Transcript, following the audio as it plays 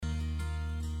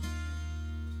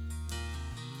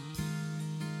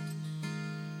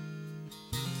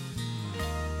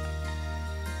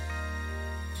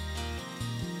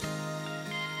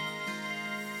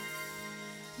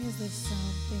Is there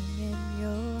something in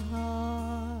your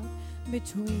heart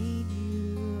between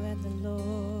you and the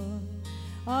Lord?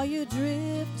 Are you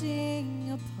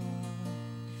drifting apart,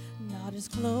 not as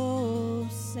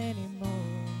close anymore?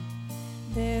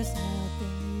 There's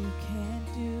nothing you can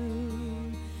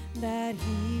do that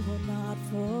He will not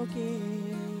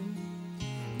forgive.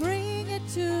 Bring it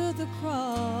to the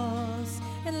cross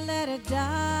and let it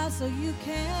die so you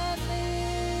can live.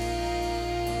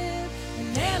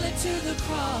 And nail it to the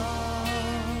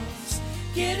cross,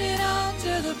 get it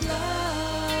under the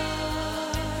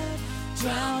blood.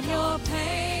 Drown your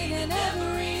pain and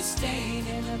every stain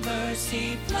in the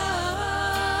mercy flood.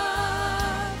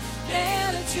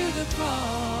 Nail it to the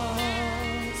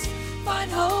cross,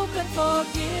 find hope and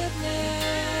forgiveness.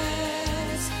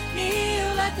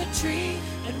 Kneel at the tree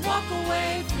and walk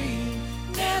away free.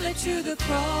 Nail it to the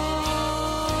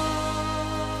cross.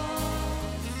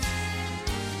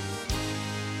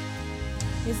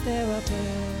 Is there a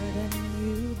burden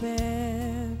you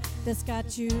bear that's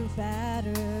got you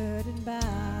battered and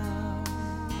bound,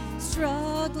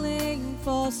 struggling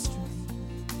for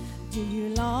strength? Do you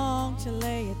long to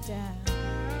lay it down?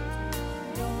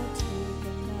 Don't take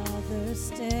another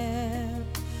step,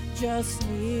 just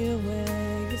kneel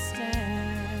where you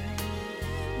stand.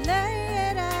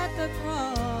 Lay it at the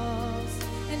cross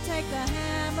and take the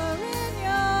hammer in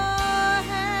your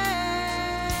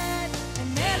hand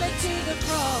and nail it to the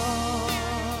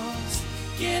cross.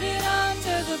 Get it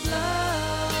under the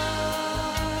blood.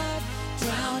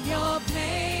 Drown your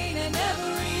pain and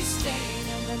every stain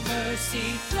in the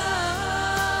mercy flood.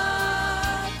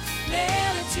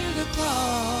 Nail it to the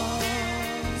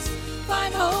cross.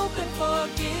 Find hope and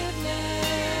forgiveness.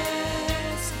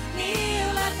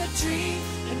 Kneel at the tree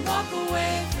and walk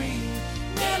away free.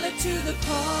 Nail it to the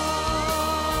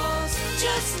cross.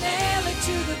 Just nail it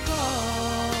to the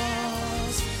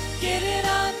cross. Get it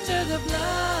under the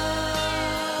blood.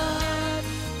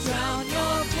 Drown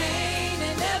your pain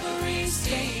and every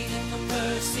stain in the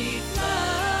mercy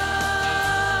flood.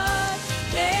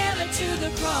 Nail it to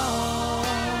the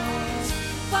cross.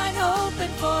 Find hope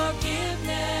and forgiveness.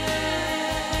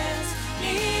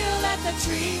 Kneel at the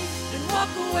tree and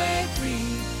walk away free.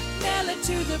 Nail it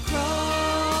to the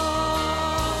cross.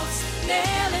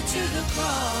 Nail it to the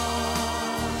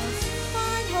cross.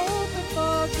 Find hope and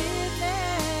forgiveness.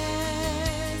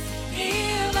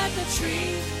 Kneel at the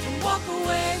tree and walk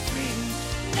away free.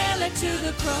 Nail it to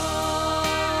the cross.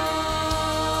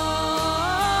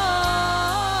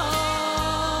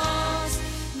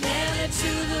 Nail it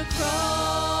to the cross.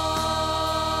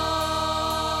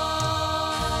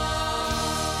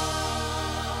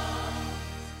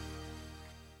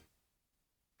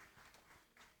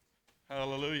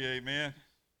 Hallelujah, amen.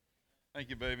 Thank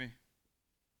you, baby.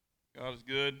 God is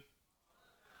good.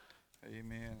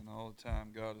 Amen. And all the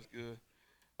time, God is good.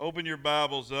 Open your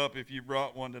Bibles up if you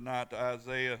brought one tonight to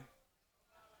Isaiah.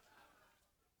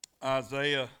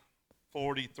 Isaiah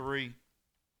 43.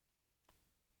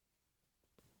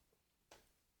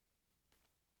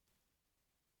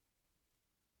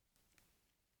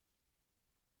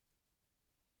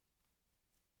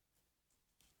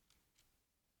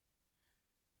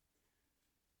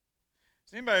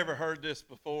 Has anybody ever heard this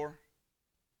before?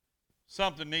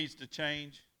 Something needs to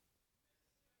change.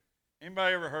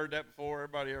 Anybody ever heard that before?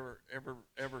 Everybody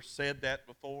ever said that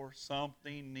before?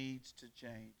 Something needs to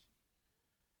change.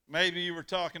 Maybe you were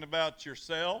talking about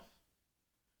yourself.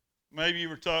 Maybe you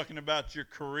were talking about your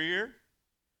career.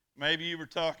 Maybe you were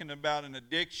talking about an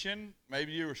addiction.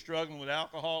 Maybe you were struggling with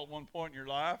alcohol at one point in your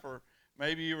life, or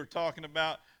maybe you were talking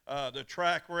about the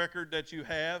track record that you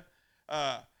have.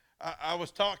 I was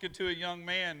talking to a young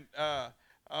man.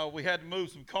 We had to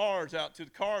move some cars out to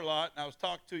the car lot, and I was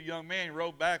talking to a young man. He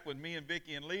rode back with me and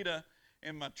Vicky and Lita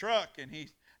in my truck, and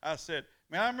I said,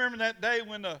 man, I remember that day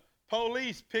when the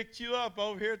police picked you up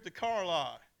over here at the car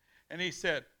lot. And he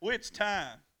said, which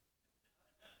time?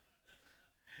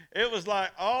 It was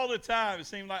like all the time. It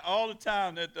seemed like all the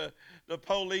time that the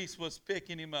police was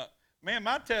picking him up. Man,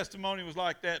 my testimony was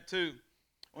like that too.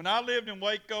 When I lived in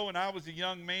Waco and I was a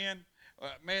young man,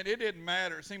 man, it didn't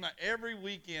matter. It seemed like every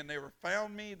weekend they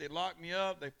found me, they locked me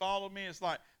up, they followed me. It's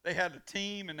like they had a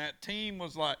team, and that team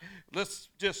was like, let's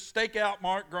just stake out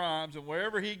Mark Grimes, and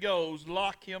wherever he goes,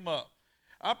 lock him up.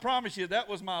 I promise you, that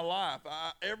was my life.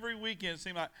 Every weekend it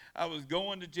seemed like I was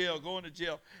going to jail.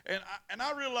 And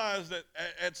I realized that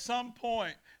at some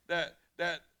point that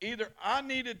either I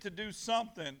needed to do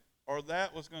something or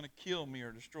that was going to kill me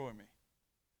or destroy me.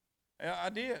 And I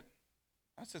did.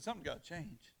 I said, something got to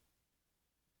change.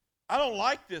 I don't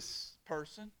like this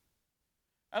person.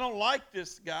 I don't like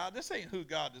this guy. This ain't who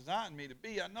God designed me to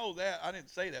be. I know that. I didn't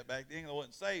say that back then. I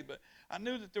wasn't saved, but I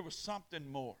knew that there was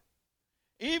something more.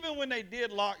 Even when they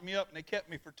did lock me up and they kept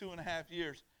me for 2.5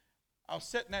 years, I was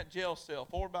sitting in that jail cell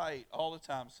 4x8 all the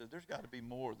time and said, there's got to be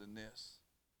more than this.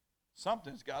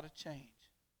 Something's got to change.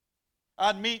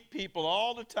 I'd meet people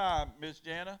all the time, Miss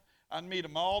Jana. I'd meet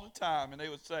them all the time, and they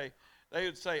would say,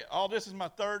 oh, this is my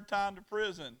 3rd time to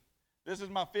prison. This is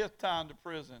my 5th time to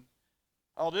prison.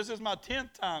 Oh, this is my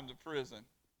 10th time to prison.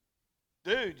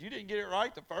 Dude, you didn't get it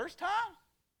right the first time?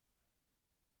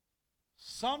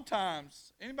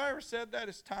 Sometimes, anybody ever said that?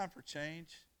 It's time for change.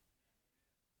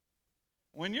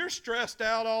 When you're stressed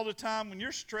out all the time, when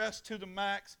you're stressed to the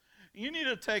max, you need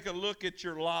to take a look at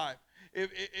your life.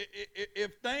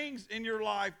 If things in your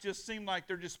life just seem like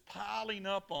they're just piling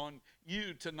up on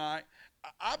you tonight,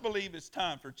 I believe it's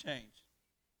time for change.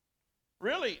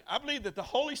 Really, I believe that the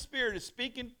Holy Spirit is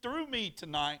speaking through me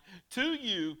tonight to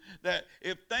you, that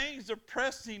if things are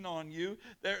pressing on you,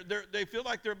 they feel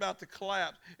like they're about to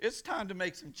collapse, it's time to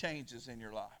make some changes in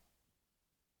your life.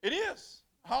 It is.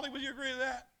 Holly, would you agree with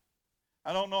that?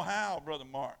 I don't know how, Brother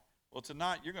Mark. Well,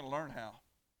 tonight you're going to learn how.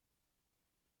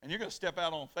 And you're going to step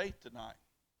out on faith tonight.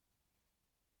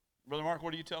 Brother Mark,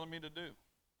 what are you telling me to do?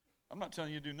 I'm not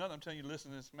telling you to do nothing. I'm telling you to listen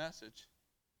to this message.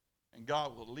 And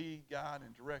God will lead, guide,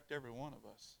 and direct every one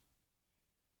of us.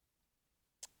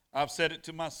 I've said it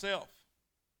to myself.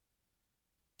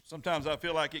 Sometimes I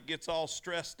feel like it gets all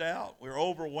stressed out. We're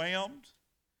overwhelmed.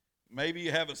 Maybe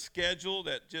you have a schedule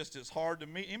that just is hard to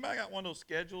meet. Anybody got one of those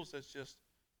schedules that's just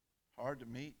hard to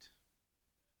meet?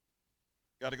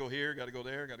 Got to go here, got to go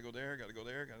there, got to go there, got to go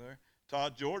there, got to go there.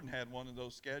 Todd Jordan had one of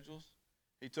those schedules.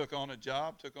 He took on a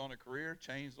job, took on a career,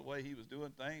 changed the way he was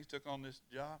doing things, took on this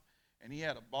job. And he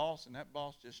had a boss, and that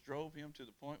boss just drove him to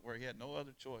the point where he had no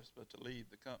other choice but to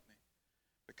leave the company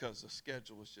because the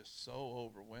schedule was just so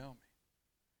overwhelming.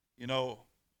 You know,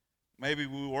 maybe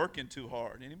we were working too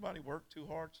hard. Anybody work too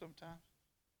hard sometimes?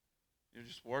 You're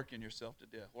just working yourself to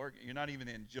death. You're not even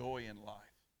enjoying life.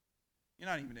 You're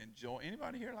not even enjoying.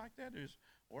 Anybody here like that? You're just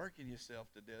working yourself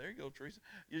to death. There you go, Teresa.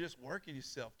 You're just working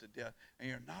yourself to death, and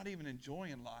you're not even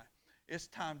enjoying life. It's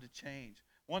time to change.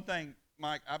 One thing,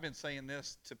 Mike, I've been saying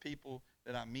this to people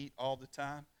that I meet all the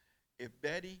time. If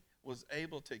Betty was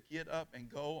able to get up and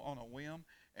go on a whim,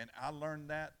 and I learned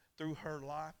that through her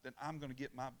life, then I'm going to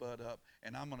get my butt up,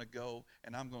 and I'm going to go,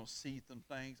 and I'm going to see some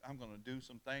things. I'm going to do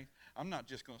some things. I'm not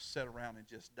just going to sit around and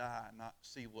just die and not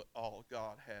see what all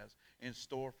God has in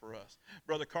store for us.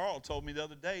 Brother Carl told me the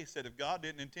other day, he said, if God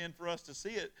didn't intend for us to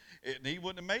see it, he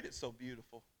wouldn't have made it so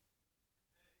beautiful.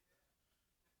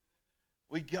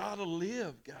 We got to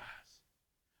live, guys.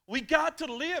 We got to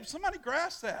live. Somebody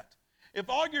grasp that. If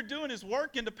all you're doing is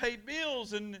working to pay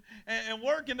bills and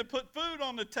working to put food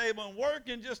on the table and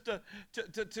working just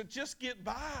to just get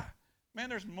by, man,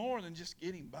 there's more than just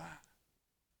getting by.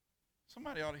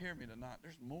 Somebody ought to hear me tonight.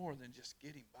 There's more than just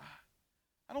getting by.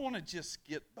 I don't want to just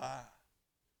get by.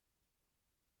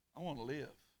 I want to live.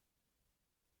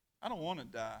 I don't want to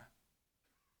die.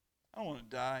 I don't want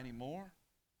to die anymore.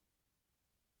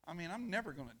 I mean, I'm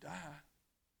never going to die.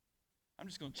 I'm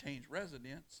just going to change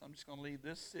residence. I'm just going to leave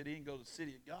this city and go to the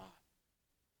city of God.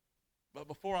 But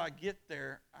before I get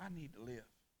there, I need to live.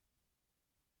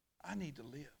 I need to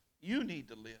live. You need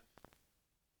to live.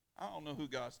 I don't know who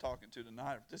God's talking to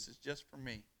tonight. If this is just for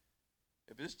me.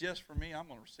 If it's just for me, I'm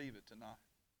going to receive it tonight.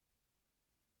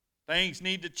 Things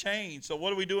need to change. So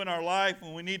what do we do in our life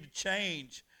when we need to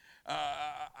change?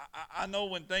 I know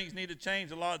when things need to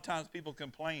change, a lot of times people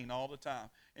complain all the time.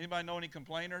 Anybody know any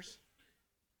complainers?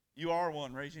 You are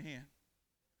one. Raise your hand.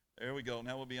 There we go.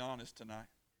 Now we'll be honest tonight.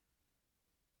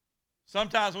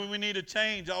 Sometimes when we need to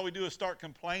change, all we do is start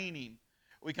complaining.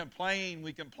 We complain,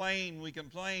 we complain, we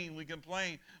complain, we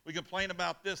complain. We complain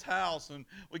about this house and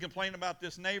we complain about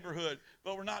this neighborhood,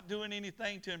 but we're not doing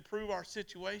anything to improve our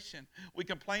situation. We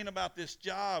complain about this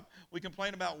job. We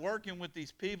complain about working with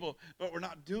these people, but we're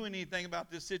not doing anything about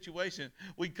this situation.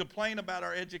 We complain about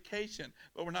our education,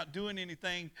 but we're not doing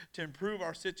anything to improve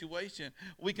our situation.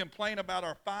 We complain about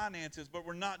our finances, but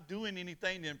we're not doing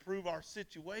anything to improve our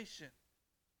situation.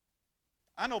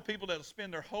 I know people that will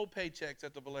spend their whole paychecks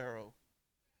at the Valero.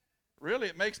 Really,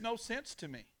 it makes no sense to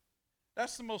me.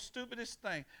 That's the most stupidest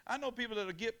thing. I know people that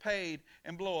will get paid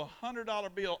and blow a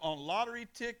 $100 bill on lottery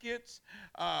tickets,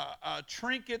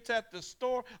 trinkets at the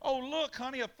store. Oh, look,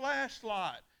 honey, a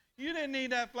flashlight. You didn't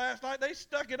need that flashlight. They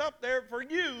stuck it up there for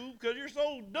you because you're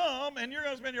so dumb and you're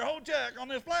going to spend your whole check on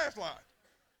this flashlight.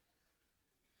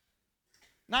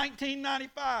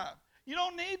 $19.95. You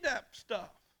don't need that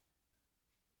stuff.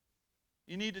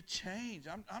 You need to change.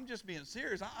 I'm just being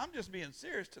serious. I'm just being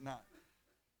serious tonight.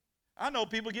 I know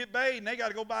people get paid and they got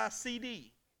to go buy a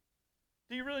CD.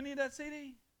 Do you really need that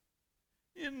CD?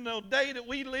 In the day that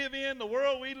we live in, the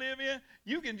world we live in,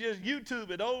 you can just YouTube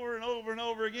it over and over and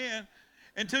over again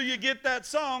until you get that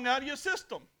song out of your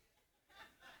system.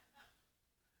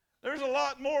 There's a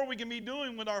lot more we can be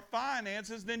doing with our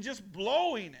finances than just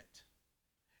blowing it.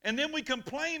 And then we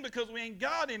complain because we ain't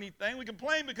got anything. We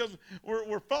complain because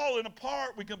we're falling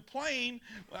apart. We complain.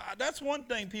 That's one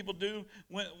thing people do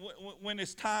when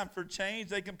it's time for change.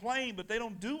 They complain, but they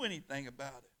don't do anything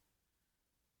about it.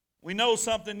 We know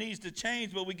something needs to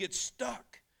change, but we get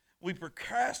stuck. We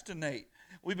procrastinate.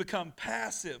 We become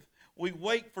passive. We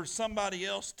wait for somebody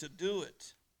else to do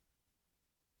it.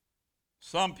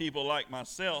 Some people, like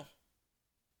myself,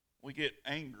 we get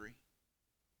angry.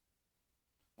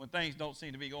 When things don't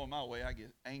seem to be going my way, I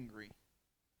get angry.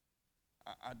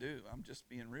 I do. I'm just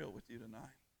being real with you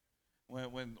tonight.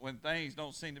 When things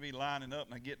don't seem to be lining up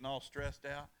and I'm getting all stressed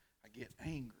out, I get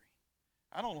angry.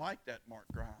 I don't like that Mark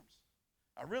Grimes.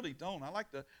 I really don't.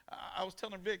 I was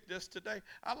telling Vic this today.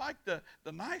 I like the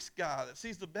nice guy that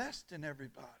sees the best in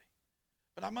everybody.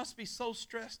 But I must be so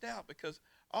stressed out because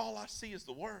all I see is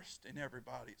the worst in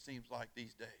everybody, it seems like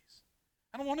these days.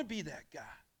 I don't want to be that guy.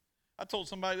 I told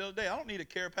somebody the other day, I don't need a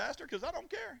care pastor because I don't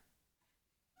care.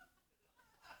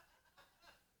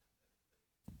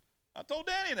 I told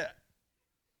Danny that.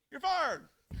 You're fired.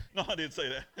 No, I didn't say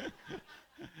that.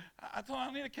 I told him I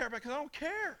don't need a care pastor because I don't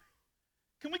care.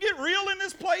 Can we get real in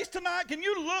this place tonight? Can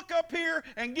you look up here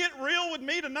and get real with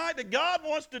me tonight that God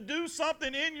wants to do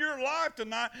something in your life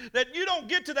tonight, that you don't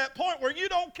get to that point where you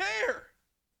don't care?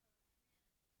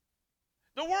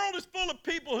 The world is full of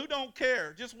people who don't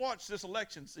care. Just watch this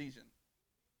election season.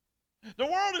 The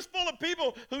world is full of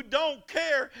people who don't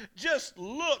care. Just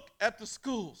look at the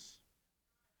schools.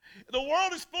 The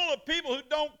world is full of people who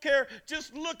don't care.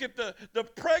 Just look at the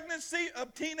pregnancy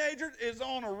of teenagers is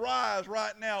on a rise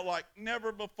right now like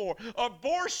never before.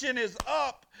 Abortion is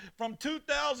up from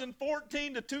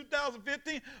 2014 to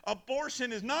 2015.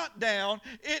 Abortion is not down.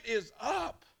 It is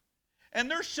up. And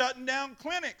they're shutting down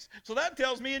clinics. So that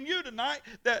tells me and you tonight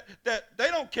that they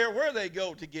don't care where they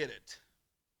go to get it.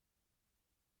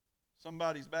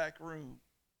 Somebody's back room.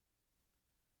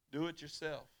 Do it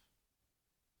yourself.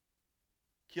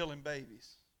 Killing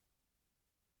babies.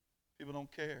 People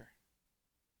don't care.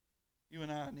 You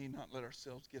and I need not let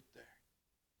ourselves get there.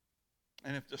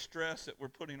 And if the stress that we're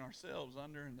putting ourselves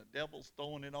under and the devil's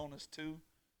throwing it on us too,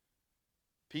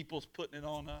 people's putting it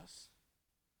on us,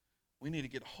 we need to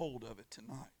get a hold of it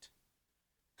tonight.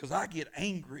 Because I get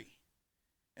angry.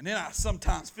 And then I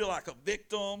sometimes feel like a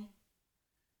victim.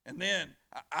 And then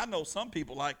I know some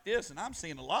people like this, and I'm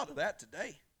seeing a lot of that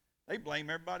today. They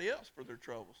blame everybody else for their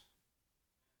troubles.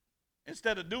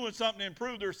 Instead of doing something to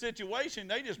improve their situation,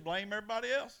 they just blame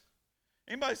everybody else.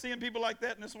 Anybody seeing people like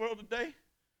that in this world today?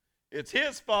 It's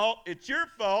his fault. It's your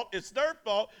fault. It's their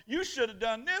fault. You should have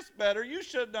done this better. You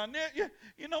should have done that.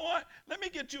 You know what? Let me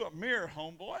get you a mirror,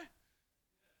 homeboy.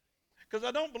 Because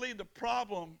I don't believe the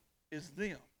problem is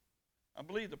them. I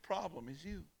believe the problem is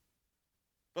you.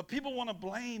 But people want to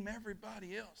blame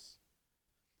everybody else.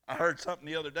 I heard something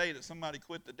the other day that somebody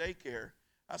quit the daycare.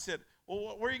 I said,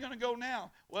 well, where are you going to go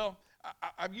now? Well,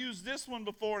 I've used this one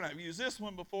before, and I've used this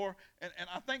one before, and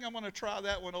I think I'm going to try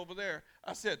that one over there.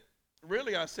 I said,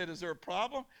 really? I said, is there a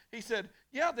problem? He said,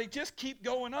 yeah, they just keep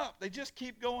going up. They just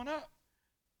keep going up.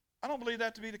 I don't believe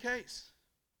that to be the case.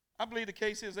 I believe the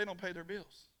case is they don't pay their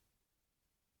bills,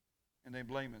 and they're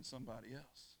blaming somebody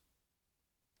else.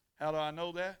 How do I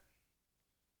know that?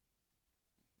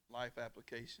 Life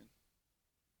application.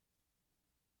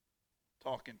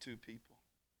 Talking to people.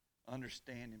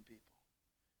 Understanding people.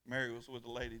 Mary was with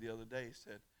a lady the other day,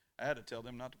 said, I had to tell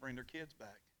them not to bring their kids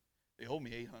back. They owe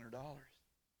me $800.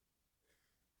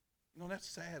 You know, that's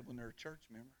sad when they're a church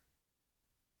member.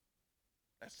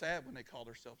 That's sad when they call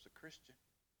themselves a Christian.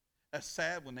 That's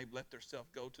sad when they've let themselves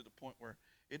go to the point where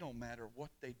it don't matter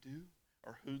what they do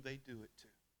or who they do it to.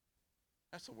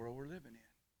 That's the world we're living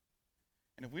in.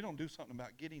 And if we don't do something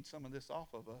about getting some of this off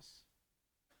of us,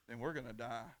 then we're going to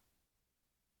die.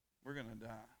 We're going to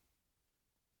die.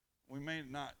 We may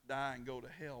not die and go to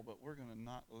hell, but we're going to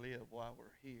not live while we're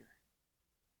here.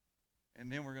 And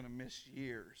then we're going to miss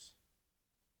years.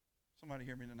 Somebody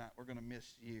hear me tonight. We're going to miss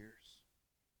years.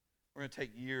 We're going to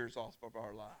take years off of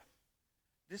our life.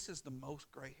 This is the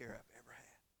most gray hair I've ever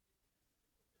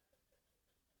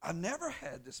had. I never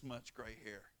had this much gray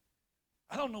hair.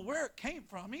 I don't know where it came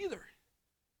from either.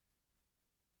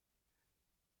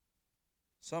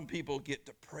 Some people get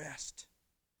depressed.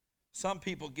 Some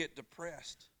people get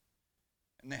depressed.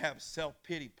 And they have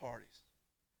self-pity parties.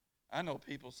 I know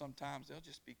people sometimes, they'll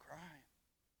just be crying.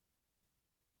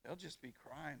 they'll just be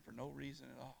crying for no reason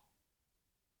at all.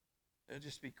 They'll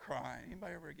just be crying.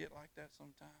 Anybody ever get like that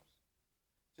sometimes?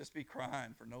 Just be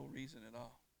crying for no reason at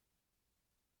all.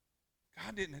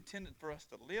 God didn't intend it for us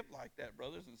to live like that,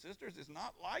 brothers and sisters. It's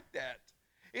not like that.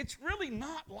 It's really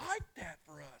not like that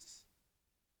for us.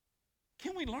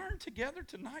 Can we learn together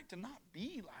tonight to not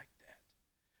be like that?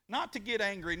 Not to get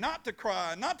angry, not to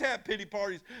cry, not to have pity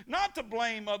parties, not to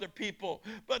blame other people,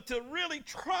 but to really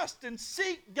trust and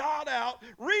seek God out,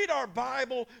 read our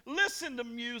Bible, listen to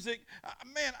music.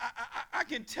 Man, I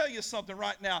can tell you something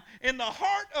right now. In the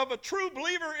heart of a true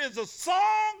believer is a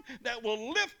song that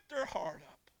will lift their heart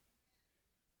up.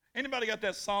 Anybody got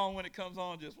that song when it comes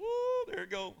on? Just, woo, there it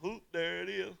goes. Hoop, there it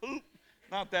is. Hoop.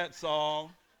 Not that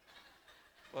song.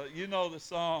 But you know the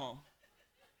song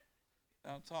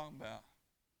that I'm talking about.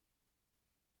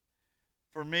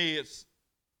 For me, it's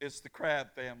the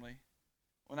Crabb Family.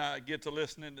 When I get to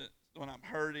listening to, when I'm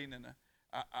hurting, and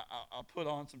I'll put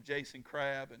on some Jason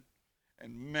Crabb,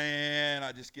 and man,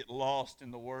 I just get lost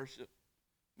in the worship.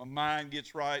 My mind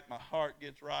gets right. My heart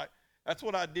gets right. That's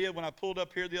what I did when I pulled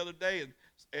up here the other day,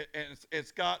 and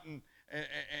Scott and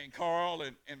Carl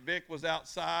and Vic was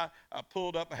outside. I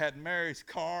pulled up. I had Mary's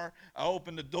car. I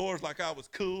opened the doors like I was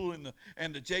cool,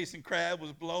 and the Jason Crabb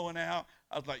was blowing out.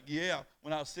 I was like, yeah.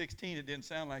 When I was 16, it didn't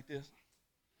sound like this.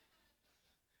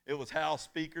 It was house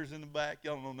speakers in the back.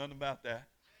 Y'all don't know nothing about that.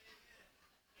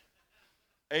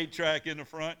 8-track in the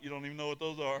front. You don't even know what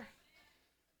those are.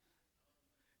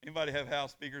 Anybody have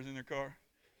house speakers in their car?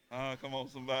 Come on,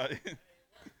 somebody.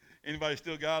 Anybody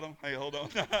still got them? Hey, hold on.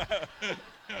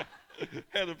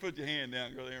 Heather, put your hand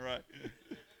down, girl. Ain't right.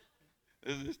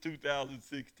 This is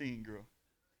 2016, girl.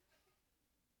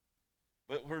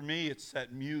 But for me, it's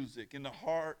that music in the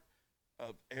heart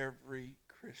of every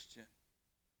Christian.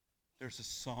 There's a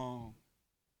song.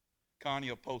 Connie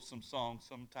will post some songs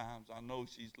sometimes. I know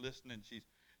she's listening.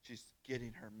 She's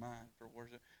getting her mind for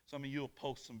worship. Some of you will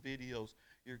post some videos.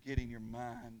 You're getting your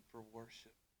mind for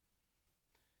worship.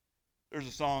 There's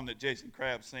a song that Jason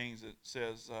Crabb sings that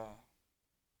says,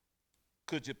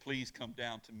 could you please come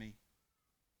down to me?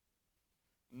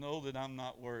 Know that I'm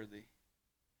not worthy.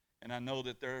 And I know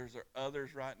that there's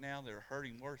others right now that are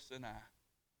hurting worse than I.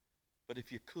 But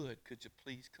if you could you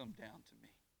please come down to me?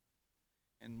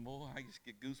 And boy, I just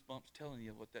get goosebumps telling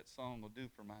you what that song will do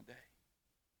for my day.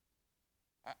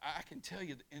 I can tell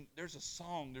you, and there's a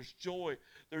song, there's joy,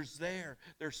 there's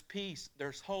peace,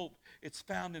 there's hope. It's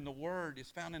found in the Word. It's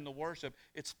found in the worship.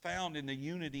 It's found in the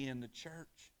unity in the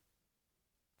church.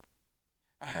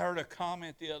 I heard a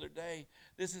comment the other day.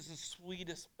 This is the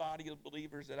sweetest body of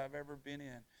believers that I've ever been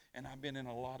in, and I've been in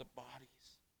a lot of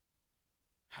bodies.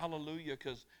 Hallelujah,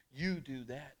 because you do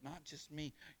that, not just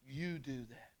me. You do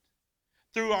that.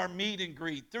 Through our meet and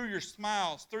greet, through your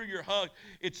smiles, through your hug.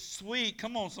 It's sweet.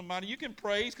 Come on, somebody. You can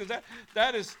praise because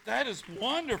that is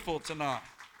wonderful tonight.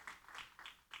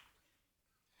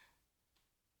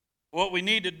 What we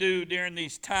need to do during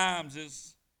these times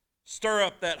is stir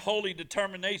up that holy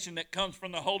determination that comes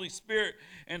from the Holy Spirit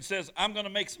and says, I'm going to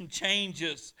make some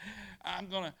changes. I'm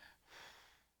going to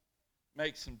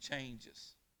make some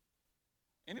changes.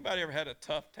 Anybody ever had a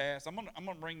tough task? I'm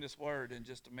gonna bring this word in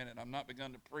just a minute. I'm not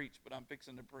begun to preach, but I'm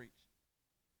fixing to preach.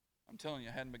 I'm telling you,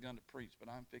 I hadn't begun to preach, but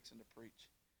I'm fixing to preach.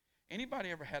 Anybody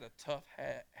ever had a tough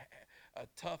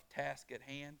task at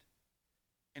hand,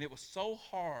 and it was so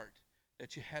hard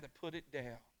that you had to put it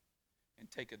down and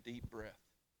take a deep breath?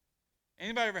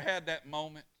 Anybody ever had that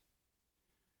moment?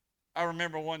 I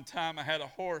remember one time I had a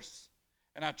horse,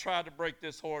 and I tried to break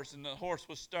this horse, and the horse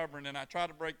was stubborn, and I tried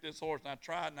to break this horse, and I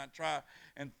tried,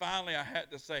 and finally I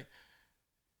had to say,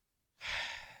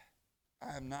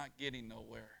 I am not getting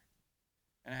nowhere.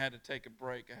 And I had to take a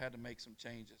break. I had to make some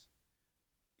changes.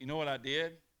 You know what I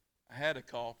did? I had to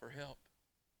call for help.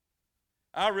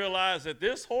 I realized that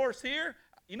this horse here,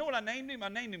 you know what I named him? I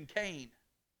named him Cain.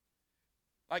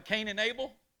 Like Cain and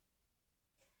Abel?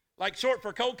 Like short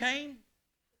for cocaine?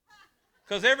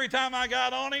 Because every time I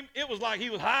got on him, it was like he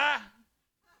was high,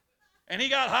 and he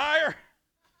got higher,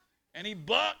 and he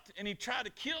bucked, and he tried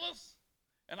to kill us.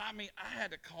 And I mean, I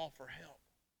had to call for help.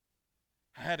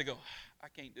 I had to go, I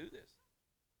can't do this.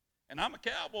 And I'm a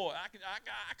cowboy.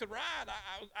 I could ride.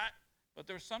 But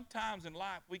there's some times in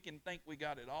life we can think we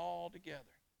got it all together,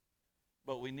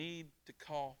 but we need to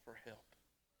call for help.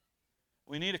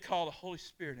 We need to call the Holy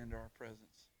Spirit into our presence.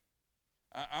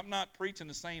 I'm not preaching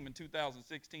the same in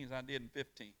 2016 as I did in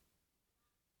 15.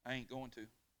 I ain't going to.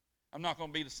 I'm not going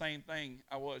to be the same thing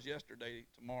I was yesterday,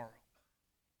 tomorrow.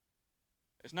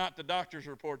 It's not the doctor's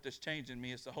report that's changing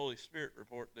me. It's the Holy Spirit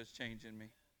report that's changing me.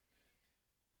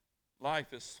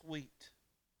 Life is sweet.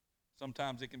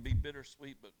 Sometimes it can be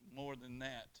bittersweet, but more than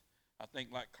that, I think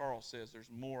like Carl says,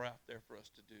 there's more out there for us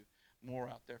to do, more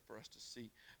out there for us to see.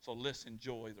 So let's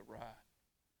enjoy the ride.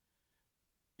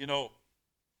 You know,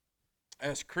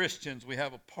 as Christians, we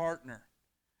have a partner.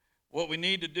 What we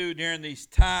need to do during these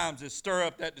times is stir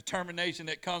up that determination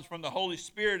that comes from the Holy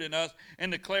Spirit in us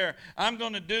and declare, I'm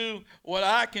going to do what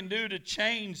I can do to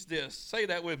change this. Say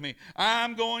that with me.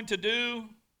 I'm going to do.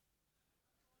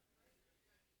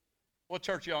 What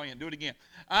church y'all in? Do it again.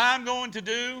 I'm going to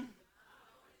do.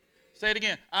 Say it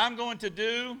again. I'm going to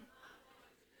do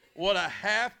what I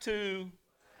have to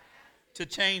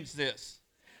change this.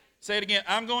 Say it again.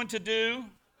 I'm going to do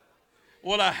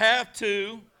what I have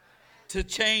to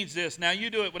change this. Now you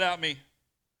do it without me.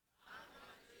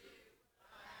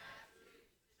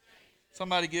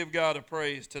 Somebody give God a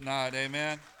praise tonight.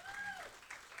 Amen.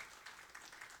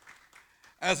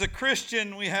 As a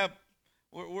Christian,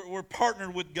 we're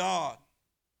partnered with God.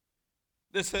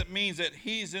 This means that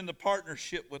He's in the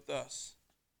partnership with us.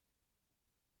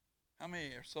 How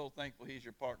many are so thankful He's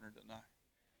your partner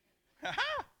tonight?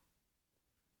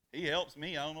 He helps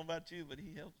me. I don't know about you, but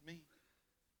He helps me.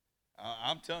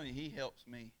 I'm telling you, He helps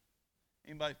me.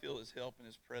 Anybody feel His help and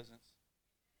His presence?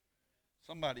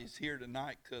 Somebody's here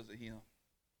tonight because of Him.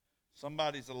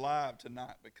 Somebody's alive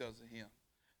tonight because of Him.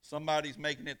 Somebody's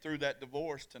making it through that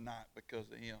divorce tonight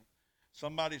because of Him.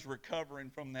 Somebody's recovering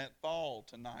from that fall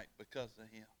tonight because of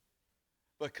Him.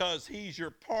 Because He's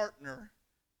your partner.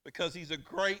 Because He's a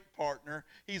great partner.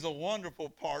 He's a wonderful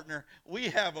partner. We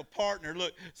have a partner.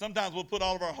 Look, sometimes we'll put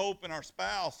all of our hope in our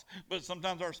spouse, but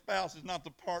sometimes our spouse is not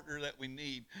the partner that we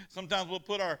need. Sometimes we'll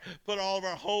put all of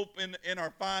our hope in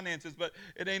our finances, but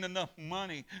it ain't enough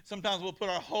money. Sometimes we'll put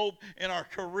our hope in our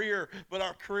career, but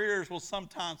our careers will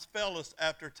sometimes fail us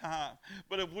after time.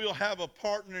 But if we'll have a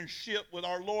partnership with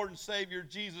our Lord and Savior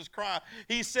Jesus Christ,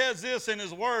 He says this in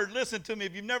His Word. Listen to me.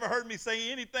 If you've never heard me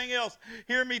say anything else,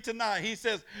 hear me tonight. He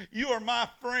says, you are my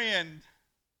friend.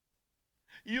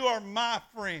 You are my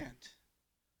friend.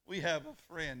 We have a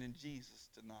friend in Jesus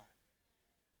tonight.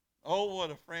 Oh,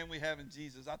 what a friend we have in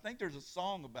Jesus. I think there's a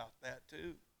song about that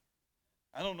too.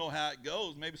 I don't know how it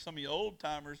goes. Maybe some of you old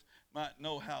timers might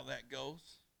know how that goes.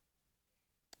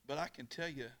 But I can tell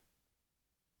you,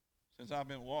 since I've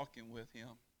been walking with Him,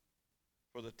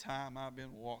 for the time I've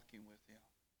been walking with Him,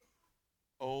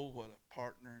 oh, what a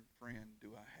partner and friend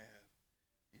do I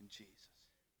have in Jesus.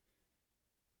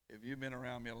 If you've been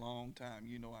around me a long time,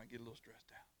 you know I get a little stressed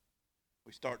out.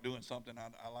 We start doing something,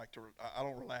 I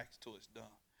don't relax till it's done.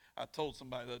 I told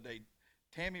somebody the other day,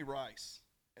 Tammy Rice,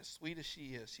 as sweet as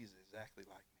she is, she's exactly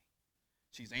like me.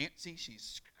 She's antsy,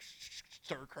 she's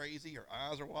stir crazy, her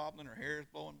eyes are wobbling, her hair is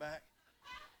blowing back.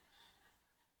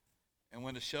 And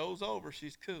when the show's over,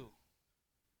 she's cool.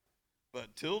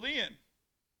 But till then,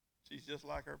 she's just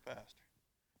like her pastor.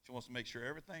 She wants to make sure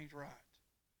everything's right.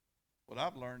 What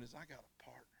I've learned is I got a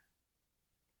partner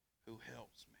who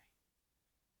helps me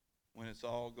when it's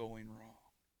all going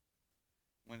wrong,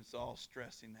 when it's all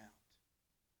stressing out,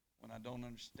 when I don't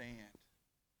understand.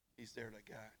 He's there to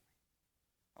guide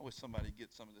me. I wish somebody would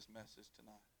get some of this message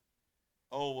tonight.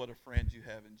 Oh, what a friend you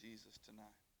have in Jesus tonight.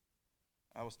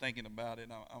 I was thinking about it,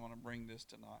 and I want to bring this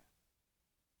tonight.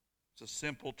 It's a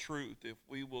simple truth. If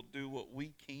we will do what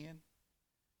we can,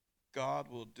 God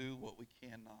will do what we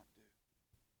cannot do.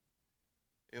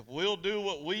 If we'll do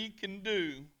what we can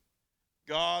do,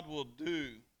 God will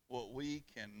do what we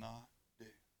cannot do.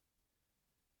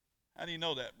 How do you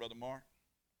know that, Brother Mark?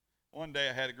 One day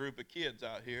I had a group of kids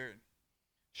out here and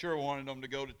sure wanted them to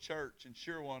go to church and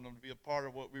sure wanted them to be a part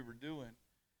of what we were doing.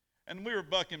 And we were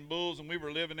bucking bulls and we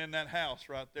were living in that house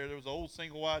right there. There was an old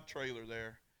single-wide trailer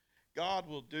there. God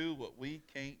will do what we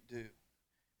can't do.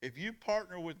 If you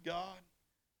partner with God,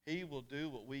 He will do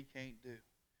what we can't do.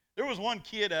 There was one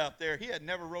kid out there. He had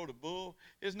never rode a bull.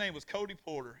 His name was Cody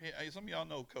Porter. Some of y'all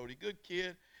know Cody. Good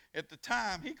kid. At the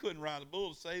time, he couldn't ride a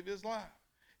bull to save his life.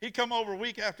 He'd come over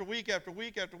week after week after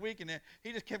week after week, and then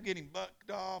he just kept getting bucked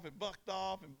off and bucked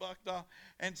off and bucked off.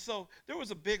 And so there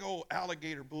was a big old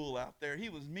alligator bull out there. He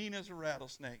was mean as a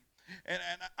rattlesnake. And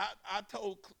I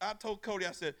told Cody,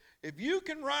 I said, if you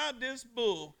can ride this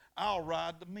bull, I'll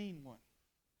ride the mean one.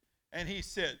 And he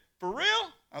said, for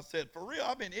real? I said, for real?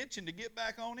 I've been itching to get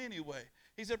back on anyway.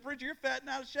 He said, preacher, you're fat and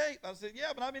out of shape. I said,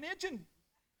 yeah, but I've been itching.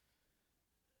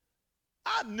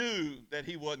 I knew that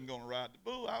he wasn't going to ride the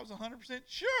bull. I was 100%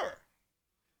 sure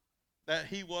that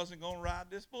he wasn't going to ride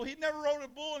this bull. He'd never rode a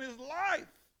bull in his life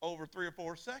over 3 or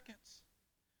 4 seconds.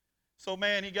 So,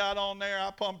 man, he got on there. I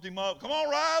pumped him up. Come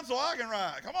on, ride so I can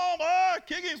ride. Come on, boy.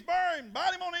 Kick him, spur him,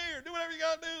 bite him on the ear. Do whatever you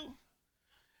got to do.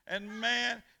 And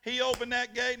man, he opened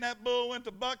that gate and that bull went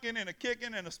to bucking and a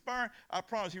kicking and a spurring. I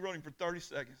promise he rode him for 30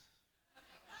 seconds.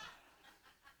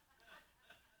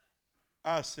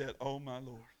 I said, oh my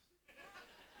Lord.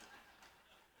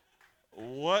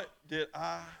 What did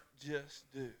I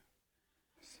just do?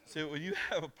 See, when you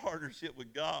have a partnership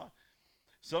with God,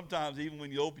 sometimes even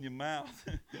when you open your mouth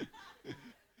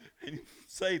and you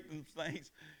say some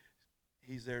things,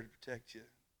 he's there to protect you.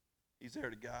 He's there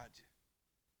to guide you.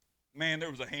 Man, there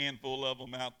was a handful of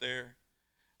them out there.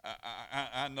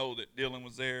 I know that Dylan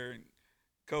was there and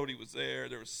Cody was there.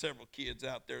 There were several kids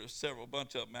out there. There was a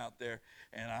bunch of them out there.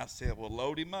 And I said, well,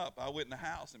 load him up. I went in the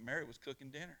house, and Mary was cooking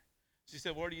dinner. She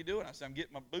said, what are you doing? I said, I'm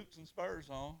getting my boots and spurs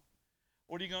on.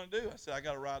 What are you going to do? I said, I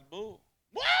got to ride a bull.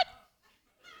 What?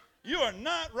 You are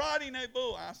not riding a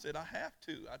bull. I said, I have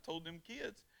to. I told them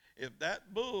kids, if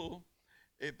that boy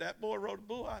rode a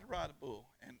bull, I'd ride a bull.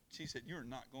 And she said, you're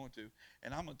not going to.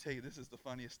 And I'm going to tell you, this is the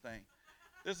funniest thing.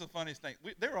 This is the funniest thing.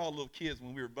 They were all little kids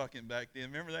when we were bucking back then.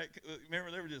 Remember that?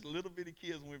 Remember, they were just little bitty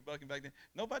kids when we were bucking back then.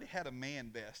 Nobody had a man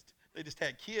vest. They just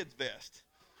had kids' vest.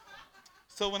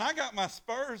 So when I got my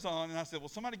spurs on and I said, well,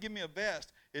 somebody give me a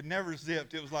vest, it never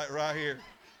zipped. It was like right here.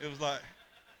 It was like,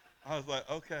 I was like,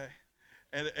 okay.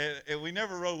 And we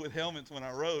never rode with helmets when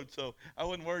I rode, so I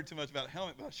wasn't worried too much about a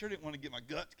helmet, but I sure didn't want to get my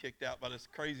guts kicked out by this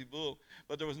crazy bull.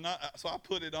 But there was not, so I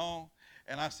put it on,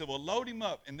 and I said, well, load him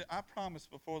up. And I promised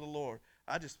before the Lord,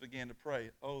 I just began to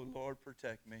pray, oh, Lord,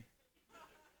 protect me.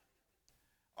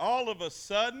 All of a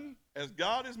sudden, as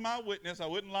God is my witness, I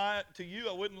wouldn't lie to you,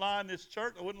 I wouldn't lie in this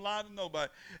church, I wouldn't lie to nobody.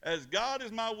 As God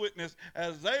is my witness,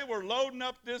 as they were loading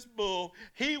up this bull,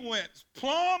 he went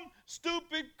plumb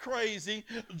stupid crazy,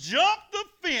 jumped the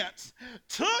fence,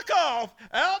 took off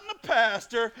out in the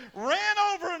pasture, ran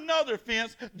over another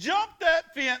fence, jumped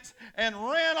that fence, and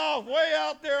ran off way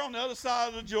out there on the other side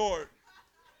of the Jordan.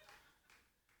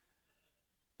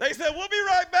 They said, we'll be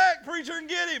right back, preacher, and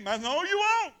get him. I said, no, you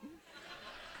won't.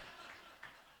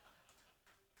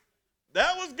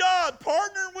 That was God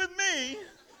partnering with me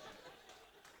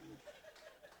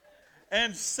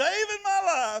and saving my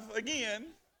life again.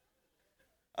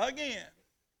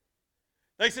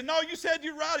 They said, no, you said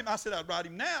you'd ride him. I said, I'd ride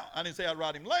him now. I didn't say I'd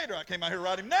ride him later. I came out here to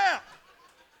ride him now.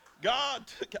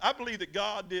 I believe that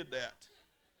God did that.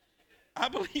 I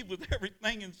believe with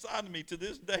everything inside of me to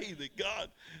this day that God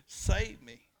saved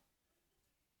me.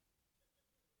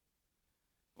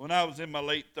 When I was in my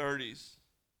late 30s,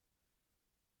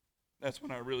 that's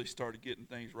when I really started getting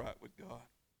things right with God.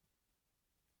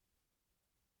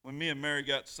 When me and Mary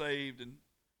got saved and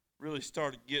really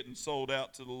started getting sold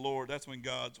out to the Lord, that's when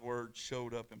God's word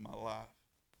showed up in my life.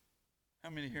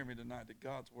 How many hear me tonight that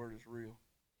God's word is real?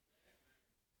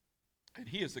 And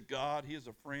he is a God, he is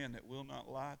a friend that will not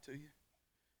lie to you.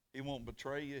 He won't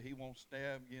betray you, he won't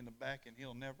stab you in the back, and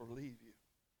he'll never leave you.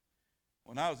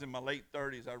 When I was in my late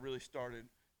 30s, I really started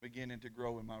beginning to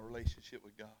grow in my relationship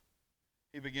with God.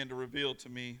 He began to reveal to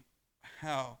me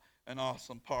how an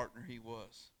awesome partner he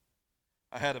was.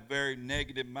 I had a very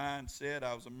negative mindset.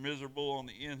 I was miserable on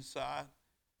the inside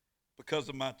because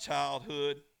of my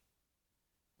childhood.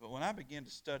 But when I began to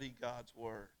study God's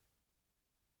word,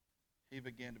 he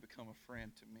began to become a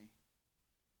friend to me.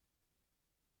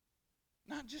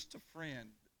 Not just a friend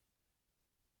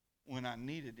when I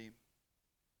needed him,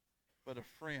 but a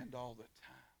friend all the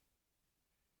time.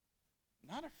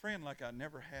 Not a friend like I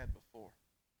never had before.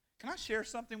 Can I share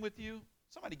something with you?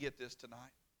 Somebody get this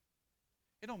tonight.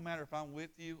 It don't matter if I'm with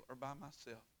you or by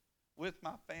myself, with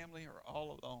my family or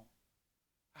all alone.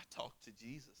 I talk to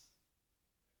Jesus.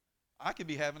 I could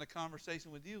be having a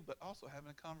conversation with you, but also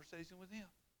having a conversation with him.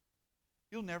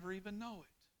 You'll never even know it.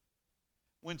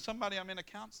 When I'm in a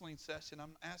counseling session,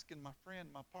 I'm asking my friend,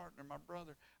 my partner, my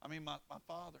brother, my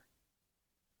father,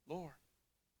 Lord,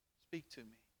 speak to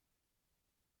me.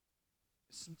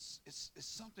 It's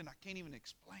something I can't even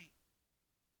explain.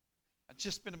 I've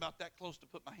just been about that close to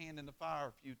put my hand in the fire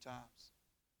a few times.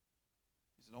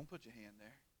 He said, don't put your hand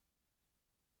there.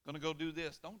 Going to go do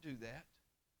this. Don't do that.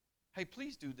 Hey,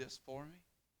 please do this for me.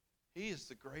 He is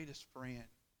the greatest friend.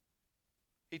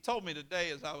 He told me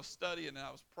today as I was studying and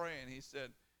I was praying, he said,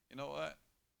 you know what?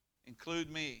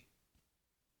 Include me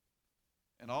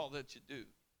in all that you do.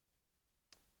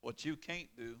 What you can't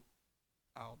do,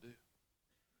 I'll do.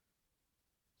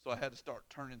 So I had to start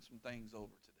turning some things over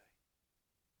today.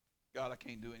 God, I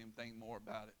can't do anything more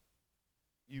about it.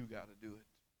 You got to do it.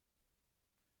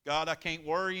 God, I can't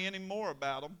worry anymore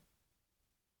about them.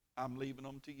 I'm leaving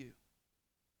them to you.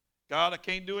 God, I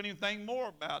can't do anything more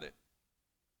about it.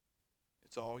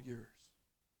 It's all yours.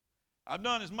 I've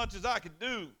done as much as I could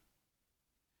do.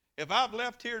 If I've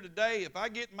left here today, if I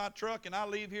get in my truck and I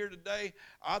leave here today,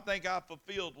 I think I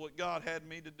fulfilled what God had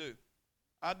me to do.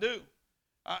 I do.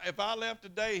 If I left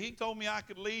today, he told me I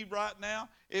could leave right now.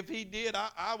 If he did,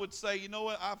 I would say, you know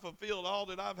what, I fulfilled all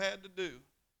that I've had to do.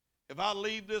 If I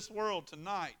leave this world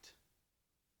tonight,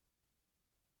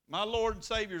 my Lord and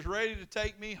Savior is ready to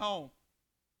take me home,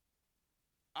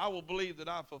 I will believe that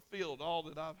I've fulfilled all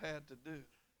that I've had to do.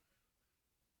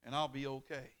 And I'll be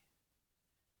okay.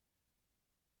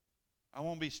 I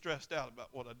won't be stressed out about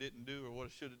what I didn't do or what I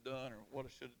should have done or what I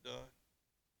should have done.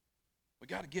 We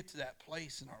got to get to that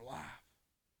place in our life.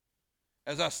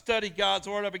 As I studied God's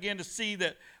Word, I began to see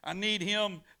that I need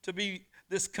Him to be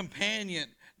this companion,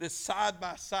 this side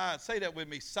by side. Say that with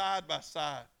me, side by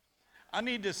side. I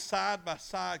need this side by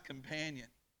side companion.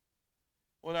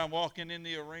 Whether I'm walking in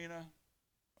the arena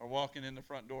or walking in the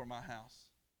front door of my house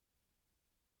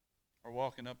or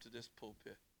walking up to this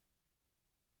pulpit.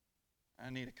 I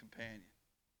need a companion.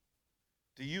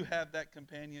 Do you have that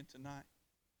companion tonight?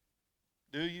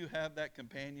 Do you have that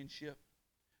companionship?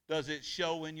 Does it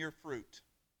show in your fruit?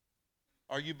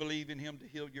 Are you believing Him to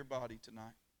heal your body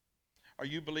tonight? Are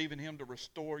you believing Him to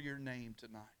restore your name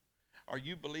tonight? Are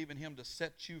you believing Him to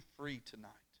set you free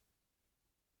tonight?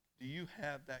 Do you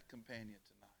have that companion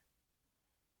tonight?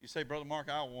 You say, Brother Mark,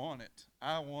 I want it.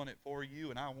 I want it for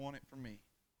you and I want it for me.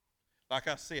 Like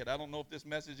I said, I don't know if this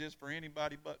message is for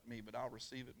anybody but me, but I'll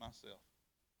receive it myself.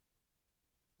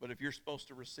 But if you're supposed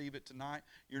to receive it tonight,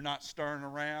 you're not stirring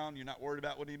around, you're not worried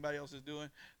about what anybody else is doing,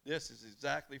 this is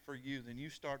exactly for you. Then you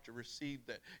start to receive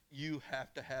that you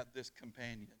have to have this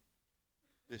companion,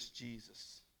 this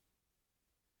Jesus.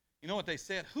 You know what they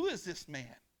said? Who is this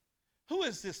man? Who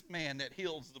is this man that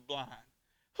heals the blind?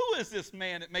 Who is this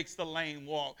man that makes the lame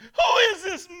walk? Who is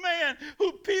this man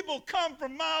who people come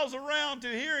from miles around to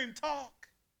hear him talk?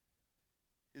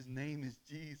 His name is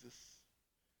Jesus.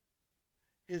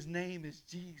 His name is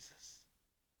Jesus.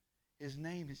 His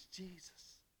name is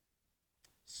Jesus.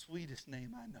 Sweetest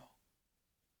name I know.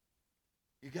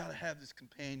 You got to have this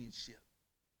companionship.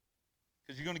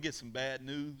 Because you're going to get some bad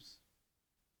news.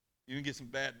 You're going to get some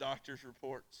bad doctor's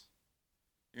reports.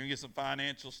 You're going to get some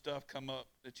financial stuff come up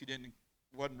that you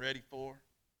wasn't ready for.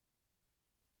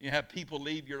 You have people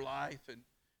leave your life and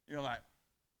you're like,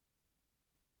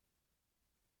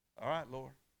 all right,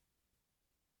 Lord,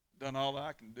 done all that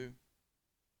I can do.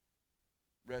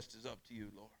 Rest is up to you,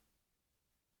 Lord.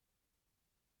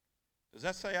 Does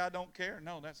that say I don't care?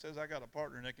 No, that says I got a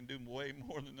partner that can do way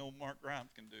more than old Mark Grimes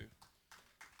can do.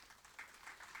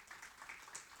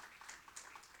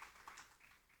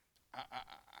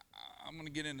 I'm going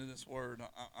to get into this word.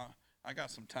 I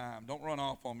got some time. Don't run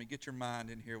off on me. Get your mind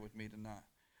in here with me tonight.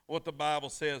 What the Bible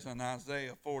says in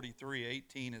Isaiah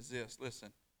 43:18 is this.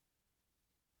 Listen.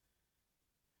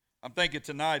 I'm thinking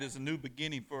tonight is a new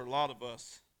beginning for a lot of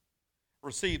us.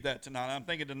 Receive that tonight. I'm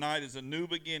thinking tonight is a new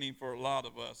beginning for a lot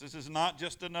of us. This is not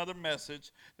just another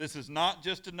message. This is not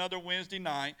just another Wednesday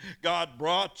night. God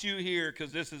brought you here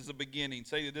because this is the beginning.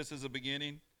 Say that this is a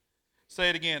beginning. Say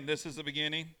it again. This is the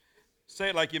beginning. Say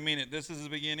it like you mean it. This is the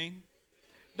beginning.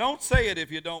 Don't say it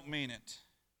if you don't mean it.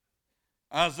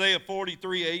 Isaiah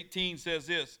 43:18 says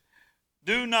this.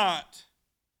 Do not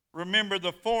remember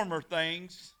the former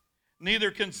things, neither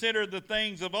consider the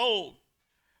things of old.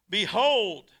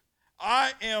 Behold,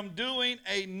 I am doing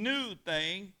a new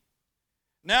thing.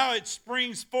 Now it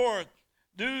springs forth.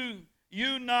 Do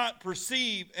you not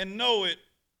perceive and know it?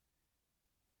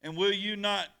 And will you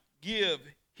not give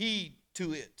heed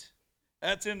to it?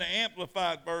 That's in the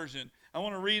Amplified Version. I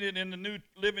want to read it in the New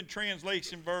Living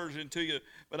Translation version to you.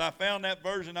 But I found that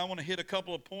version. I want to hit a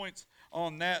couple of points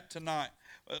on that tonight.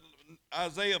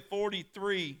 Isaiah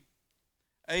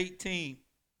 43:18.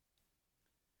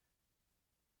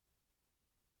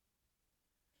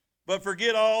 But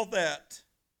forget all that.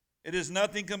 It is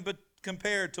nothing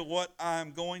compared to what I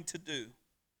am going to do.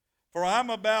 For I'm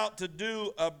about to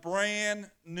do a brand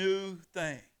new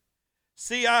thing.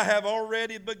 See, I have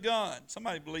already begun.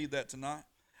 Somebody believe that tonight.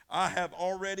 I have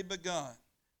already begun.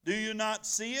 Do you not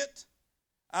see it?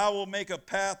 I will make a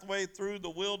pathway through the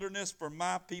wilderness for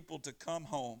my people to come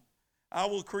home. I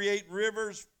will create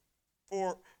rivers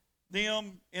for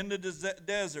them in the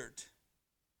desert.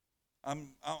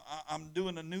 I'm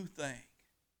doing a new thing.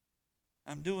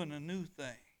 I'm doing a new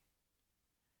thing.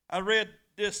 I read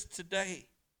this today.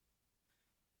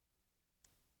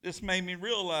 This made me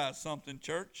realize something,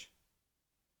 church.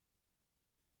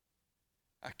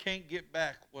 I can't get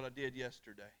back what I did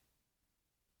yesterday.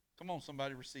 Come on,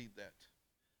 somebody receive that.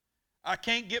 I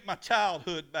can't get my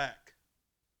childhood back.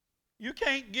 You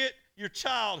can't get your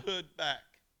childhood back,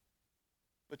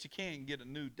 but you can get a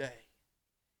new day.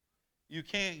 You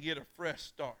can get a fresh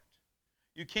start.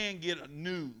 You can get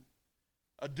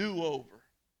a do-over.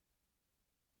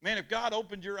 Man, if God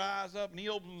opened your eyes up and he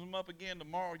opens them up again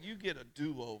tomorrow, you get a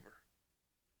do-over.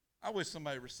 I wish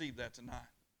somebody received that tonight.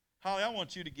 Holly, I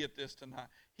want you to get this tonight.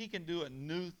 He can do a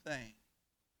new thing.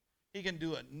 He can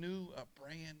do a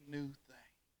brand new thing.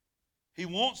 He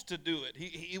wants to do it.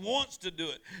 He wants to do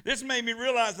it. This made me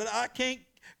realize that I can't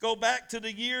go back to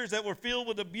the years that were filled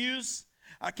with abuse.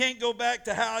 I can't go back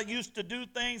to how I used to do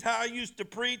things, how I used to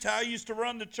preach, how I used to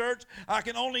run the church. I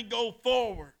can only go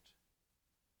forward.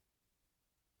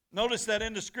 Notice that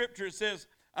in the scripture it says,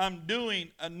 I'm doing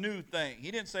a new thing.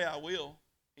 He didn't say I will.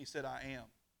 He said I am.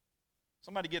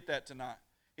 Somebody get that tonight.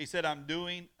 He said I'm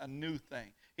doing a new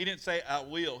thing. He didn't say I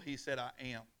will. He said I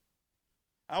am.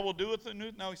 I will do it.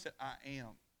 No, he said I am.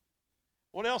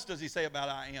 What else does he say about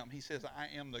I am? He says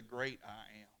I am the great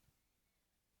I am.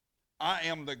 I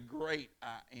am the great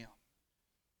I am.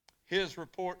 His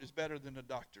report is better than the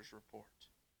doctor's report.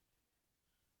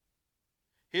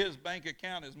 His bank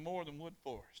account is more than Wood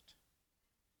Forest.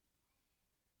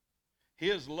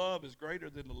 His love is greater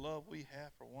than the love we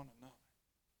have for one another.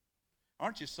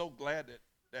 Aren't you so glad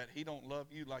that he don't love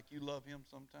you like you love him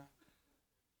sometimes?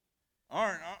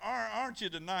 Aren't you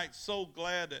tonight so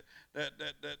glad that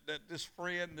this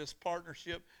friend, this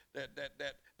partnership,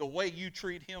 that the way you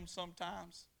treat him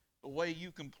sometimes, the way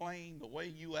you complain, the way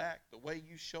you act, the way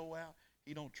you show out,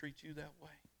 he don't treat you that way?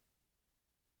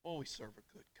 Oh, we serve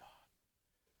a good God.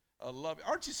 I love it.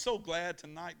 Aren't you so glad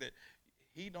tonight that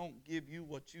he don't give you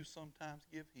what you sometimes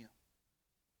give him?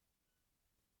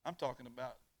 I'm talking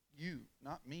about you,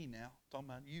 not me now. I'm talking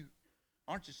about you.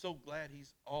 Aren't you so glad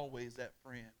he's always that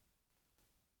friend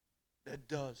that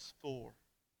does for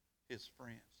his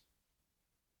friends?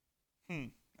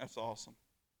 That's awesome.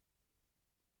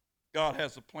 God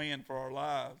has a plan for our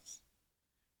lives,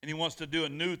 and he wants to do a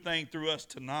new thing through us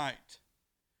tonight.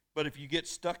 But if you get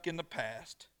stuck in the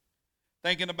past,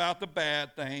 thinking about the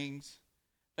bad things,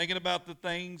 thinking about the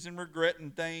things and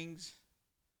regretting things,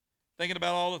 thinking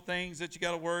about all the things that you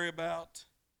got to worry about,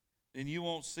 then you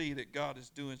won't see that God is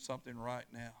doing something right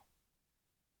now.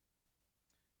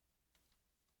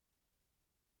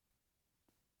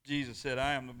 Jesus said,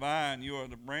 I am the vine, you are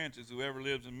the branches. Whoever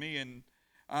lives in me and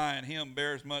I in him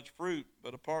bears much fruit,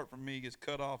 but apart from me gets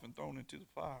cut off and thrown into the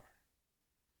fire.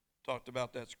 Talked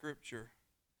about that scripture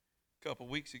a couple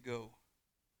weeks ago.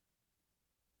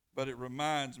 But it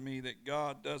reminds me that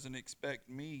God doesn't expect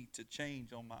me to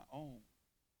change on my own.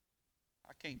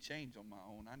 I can't change on my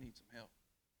own. I need some help.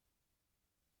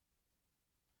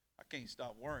 I can't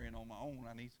stop worrying on my own.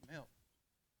 I need some help.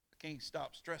 I can't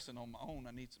stop stressing on my own.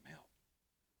 I need some help.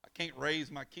 I can't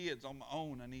raise my kids on my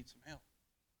own. I need some help.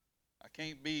 I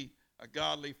can't be a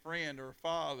godly friend or a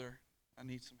father. I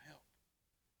need some help.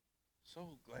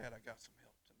 So glad I got some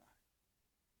help tonight.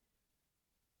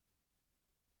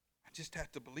 I just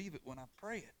have to believe it when I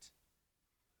pray it.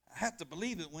 I have to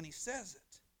believe it when he says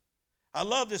it. I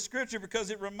love this scripture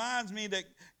because it reminds me that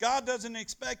God doesn't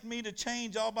expect me to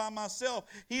change all by myself.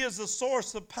 He is the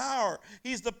source of power.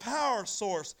 He's the power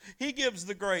source. He gives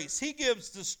the grace. He gives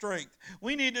the strength.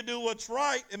 We need to do what's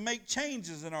right and make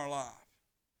changes in our life.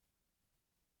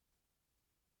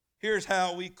 Here's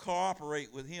how we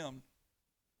cooperate with him.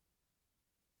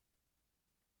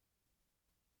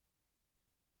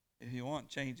 If you want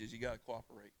changes, you got to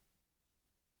cooperate.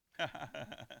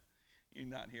 You're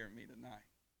not hearing me tonight.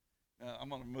 I'm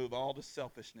going to move all the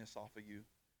selfishness off of you.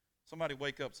 Somebody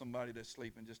wake up somebody that's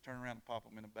sleeping. Just turn around and pop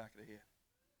them in the back of the head.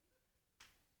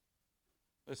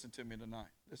 Listen to me tonight.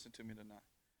 Listen to me tonight.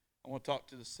 I want to talk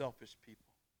to the selfish people.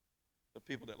 The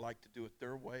people that like to do it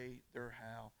their way, their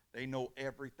how. They know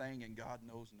everything and God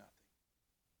knows nothing.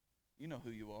 You know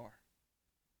who you are.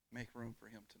 Make room for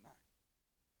him tonight.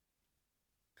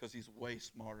 Because he's way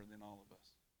smarter than all of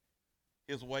us.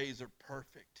 His ways are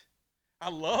perfect. I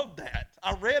love that.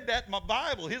 I read that in my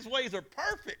Bible. His ways are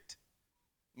perfect.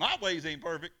 My ways ain't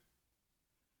perfect,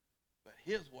 but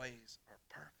his ways are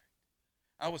perfect.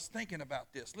 I was thinking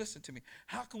about this. Listen to me.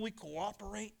 How can we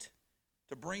cooperate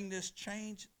to bring this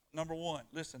change? Number one,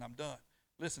 listen, I'm done.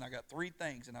 Listen, I got 3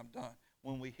 things and I'm done.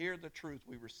 When we hear the truth,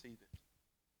 we receive it.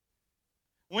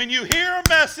 When you hear a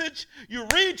message, you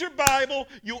read your Bible,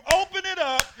 you open it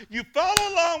up, you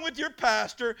follow along with your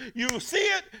pastor, you see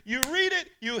it, you read it,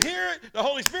 you hear it. The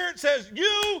Holy Spirit says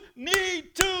you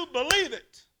need to believe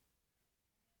it.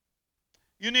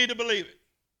 You need to believe it.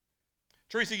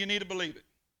 Teresa, you need to believe it.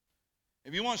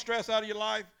 If you want stress out of your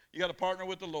life, you got to partner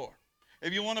with the Lord.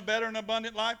 If you want a better and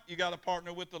abundant life, you got to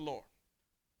partner with the Lord.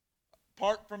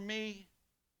 Apart from me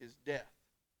is death.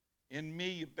 In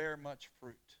me you bear much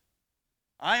fruit.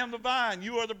 I am the vine,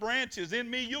 you are the branches. In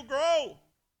me you'll grow.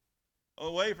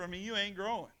 Away from me you ain't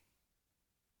growing.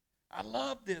 I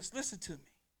love this. Listen to me.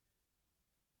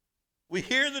 We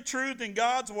hear the truth in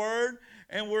God's word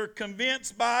and we're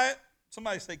convinced by it.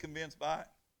 Somebody say convinced by it.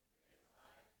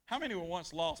 How many were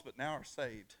once lost but now are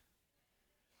saved?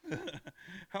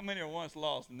 How many are once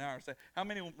lost and now are saved? How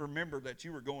many remember that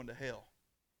you were going to hell?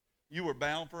 You were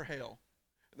bound for hell.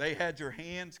 They had your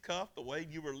hands cuffed the way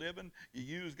you were living. You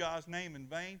used God's name in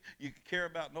vain. You could care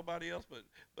about nobody else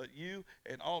but you.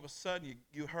 And all of a sudden,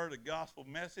 you heard a gospel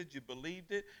message. You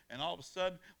believed it. And all of a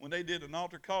sudden, when they did an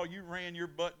altar call, you ran your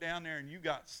butt down there and you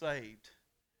got saved.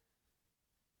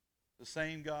 The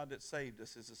same God that saved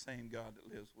us is the same God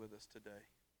that lives with us today.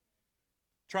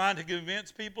 Trying to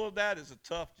convince people of that is a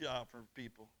tough job for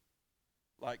people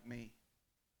like me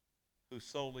who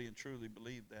solely and truly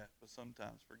believe that, but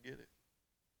sometimes forget it.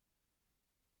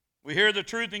 We hear the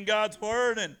truth in God's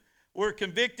word and we're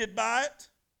convicted by it.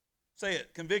 Say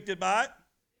it, convicted by it.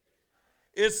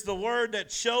 It's the word that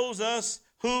shows us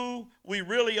who we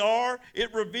really are.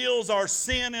 It reveals our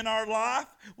sin in our life.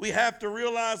 We have to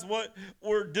realize what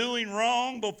we're doing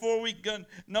wrong before we can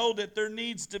know that there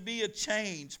needs to be a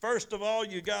change. First of all,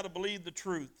 you got to believe the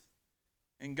truth.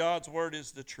 And God's word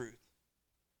is the truth.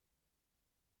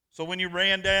 So when you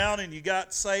ran down and you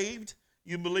got saved,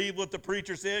 you believe what the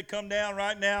preacher said, come down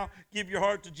right now, give your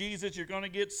heart to Jesus, you're going to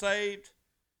get saved.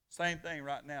 Same thing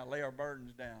right now, lay our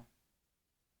burdens down.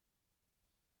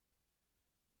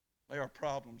 Lay our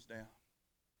problems down.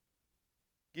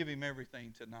 Give him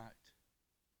everything tonight.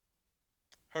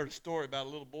 Heard a story about a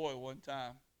little boy one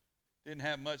time. Didn't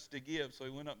have much to give, so he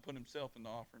went up and put himself in the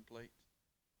offering plate.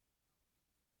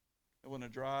 It wasn't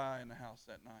a dry eye in the house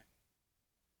that night.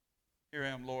 Here I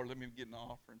am, Lord, let me get in the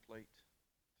offering plate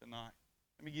tonight.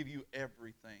 Let me give you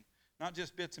everything. Not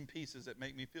just bits and pieces that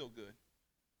make me feel good,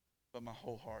 but my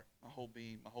whole heart, my whole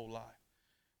being, my whole life.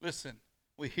 Listen,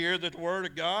 we hear the word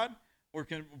of God. We're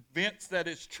convinced that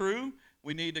it's true.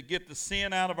 We need to get the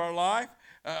sin out of our life.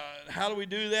 How do we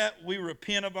do that? We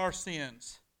repent of our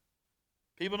sins.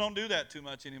 People don't do that too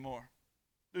much anymore.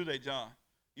 Do they, John?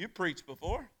 You preached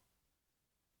before.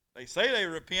 They say they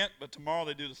repent, but tomorrow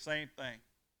they do the same thing.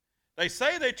 They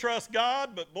say they trust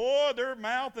God, but boy, their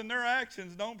mouth and their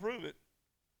actions don't prove it.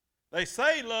 They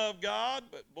say love God,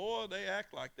 but boy, they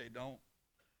act like they don't.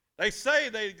 They say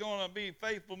they're going to be a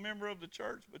faithful member of the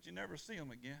church, but you never see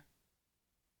them again.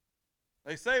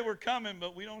 They say we're coming,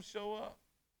 but we don't show up.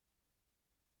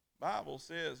 The Bible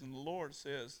says, and the Lord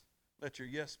says, let your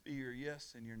yes be your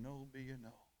yes and your no be your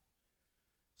no.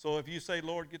 So if you say,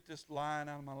 Lord, get this lying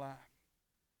out of my life.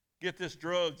 Get this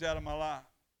drugs out of my life.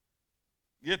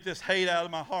 Get this hate out of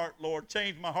my heart, Lord.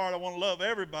 Change my heart. I want to love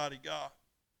everybody, God.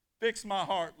 Fix my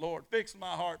heart, Lord. Fix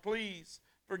my heart. Please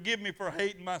forgive me for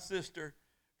hating my sister.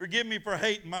 Forgive me for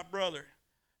hating my brother.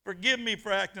 Forgive me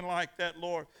for acting like that,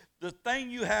 Lord. The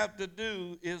thing you have to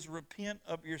do is repent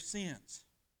of your sins.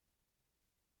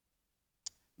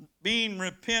 Being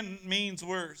repentant means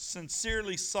we're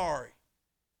sincerely sorry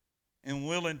and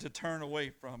willing to turn away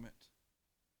from it.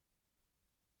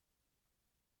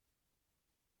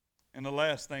 And the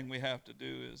last thing we have to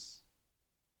do is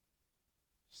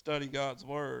study God's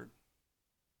word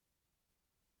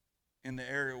in the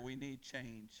area we need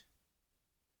change.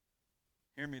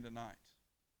 Hear me tonight.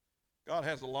 God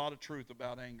has a lot of truth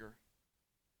about anger.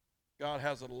 God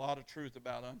has a lot of truth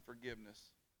about unforgiveness.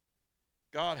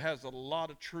 God has a lot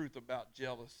of truth about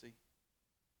jealousy.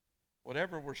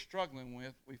 Whatever we're struggling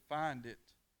with, we find it,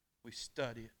 we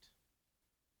study it.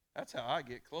 That's how I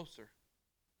get closer.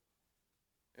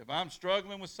 If I'm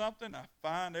struggling with something, I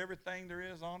find everything there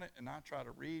is on it, and I try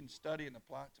to read and study and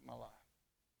apply it to my life.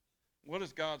 What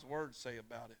does God's word say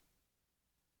about it?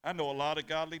 I know a lot of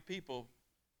godly people,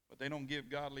 but they don't give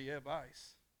godly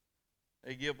advice.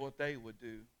 They give what they would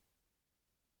do.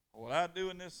 What I do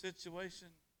in this situation,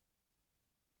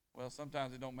 well,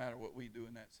 sometimes it don't matter what we do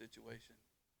in that situation.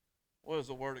 What does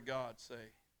the word of God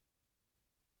say?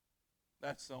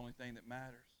 That's the only thing that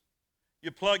matters. You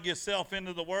plug yourself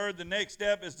into the word. The next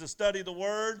step is to study the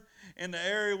word in the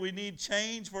area we need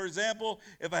change. For example,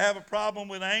 if I have a problem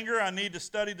with anger, I need to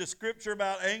study the scripture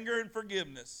about anger and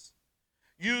forgiveness.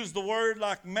 Use the word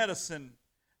like medicine.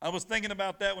 I was thinking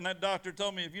about that when that doctor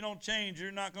told me, if you don't change,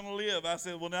 you're not going to live. I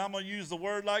said, well, now I'm going to use the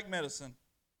word like medicine.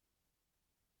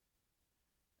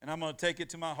 And I'm going to take it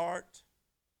to my heart,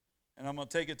 and I'm going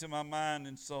to take it to my mind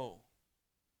and soul.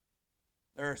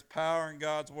 There is power in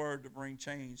God's word to bring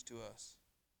change to us.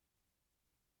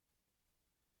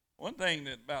 One thing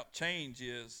about change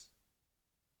is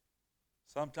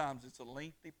sometimes it's a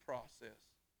lengthy process.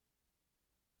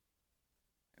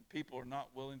 And people are not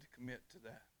willing to commit to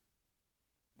that.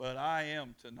 But I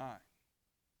am tonight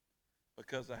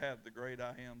because I have the great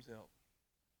I am's help.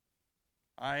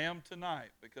 I am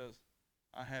tonight because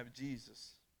I have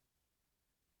Jesus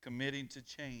committing to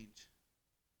change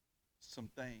some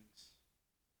things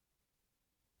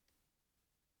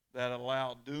that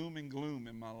allow doom and gloom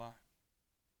in my life,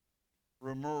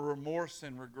 remorse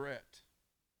and regret.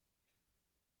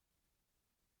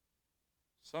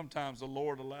 Sometimes the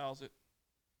Lord allows it,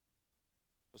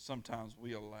 but sometimes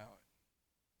we allow it.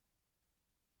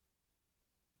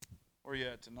 Where are you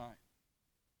at tonight?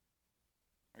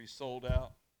 Are you sold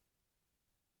out?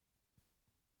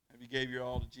 Have you gave your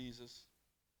all to Jesus?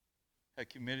 Have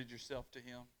committed yourself to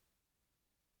Him?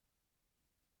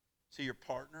 Is He your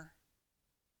partner?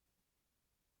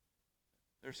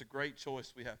 There's a great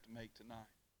choice we have to make tonight.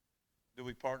 Do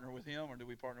we partner with Him or do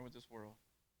we partner with this world?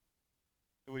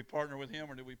 Do we partner with Him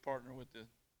or do we partner with the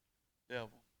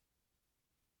devil?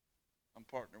 I'm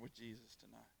partnering with Jesus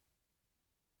tonight.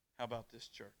 How about this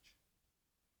church?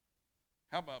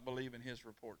 How about believing His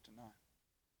report tonight?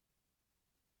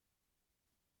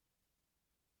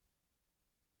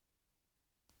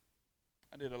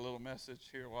 I did a little message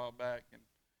here a while back and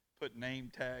put name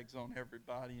tags on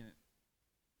everybody,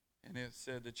 and it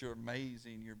said that you're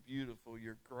amazing, you're beautiful,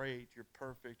 you're great, you're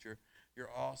perfect, you're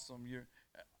awesome.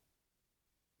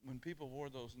 When people wore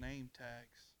those name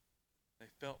tags, they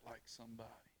felt like somebody.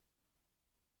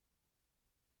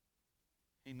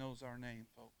 He knows our name,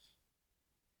 folks.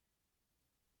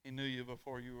 He knew you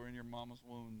before you were in your mama's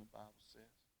womb, the Bible says.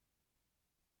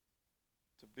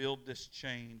 To build this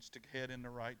change, to head in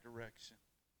the right direction,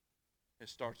 it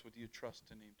starts with you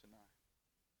trusting Him tonight.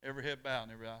 Every head bowed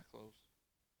and every eye closed.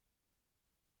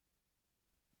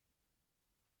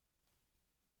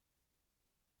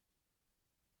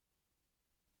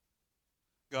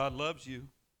 God loves you.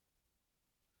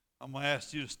 I'm going to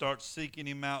ask you to start seeking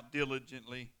Him out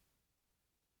diligently.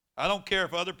 I don't care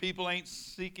if other people ain't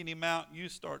seeking Him out, you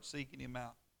start seeking Him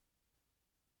out.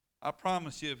 I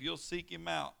promise you, if you'll seek Him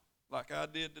out like I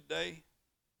did today,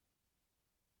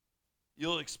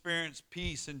 you'll experience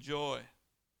peace and joy.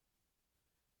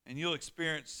 And you'll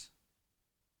experience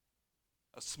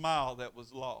a smile that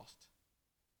was lost.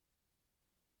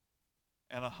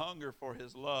 And a hunger for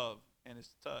His love and His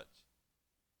touch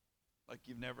like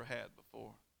you've never had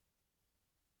before.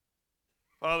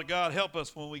 Father God, help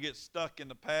us when we get stuck in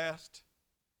the past,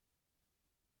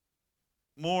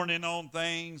 mourning on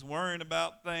things, worrying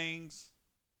about things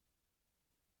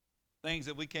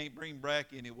that we can't bring back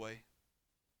anyway.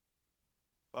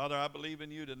 Father, I believe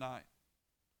in you tonight.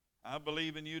 I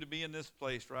believe in you to be in this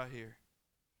place right here.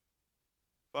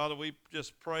 Father, we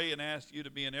just pray and ask you to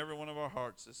be in every one of our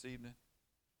hearts this evening.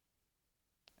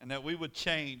 And that we would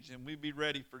change and we'd be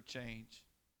ready for change.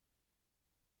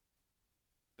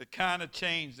 The kind of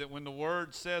change that when the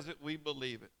Word says it, we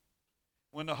believe it.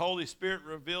 When the Holy Spirit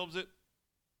reveals it,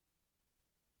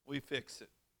 we fix it.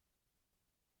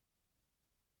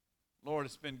 Lord,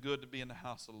 it's been good to be in the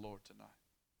house of the Lord tonight.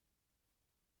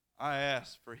 I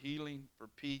ask for healing, for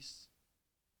peace,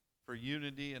 for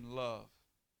unity and love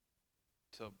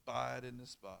to abide in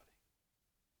this body.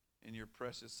 In your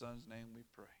precious Son's name we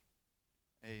pray.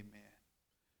 Amen.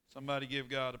 Somebody give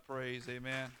God a praise.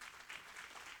 Amen.